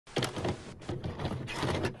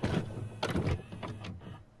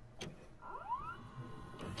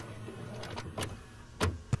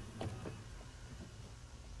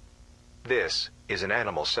This is an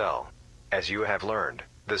animal cell. As you have learned,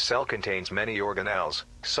 the cell contains many organelles,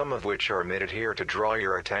 some of which are omitted here to draw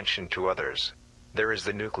your attention to others. There is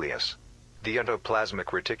the nucleus, the endoplasmic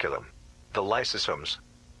reticulum, the lysosomes,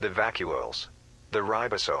 the vacuoles, the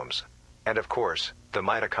ribosomes, and of course, the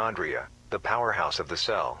mitochondria, the powerhouse of the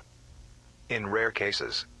cell. In rare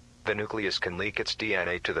cases, the nucleus can leak its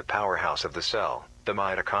DNA to the powerhouse of the cell, the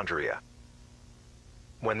mitochondria.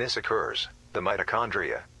 When this occurs, the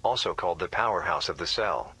mitochondria, also called the powerhouse of the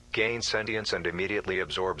cell, gains sentience and immediately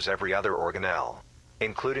absorbs every other organelle,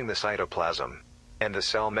 including the cytoplasm and the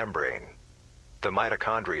cell membrane. The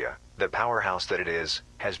mitochondria, the powerhouse that it is,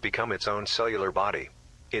 has become its own cellular body.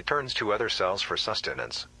 It turns to other cells for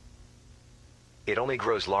sustenance. It only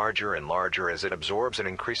grows larger and larger as it absorbs an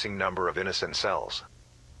increasing number of innocent cells.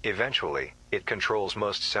 Eventually, it controls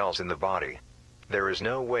most cells in the body. There is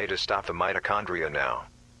no way to stop the mitochondria now.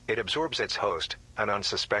 It absorbs its host, an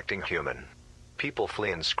unsuspecting human. People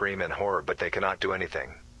flee and scream in horror, but they cannot do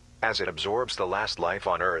anything. As it absorbs the last life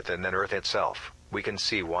on Earth and then Earth itself, we can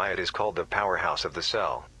see why it is called the powerhouse of the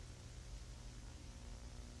cell.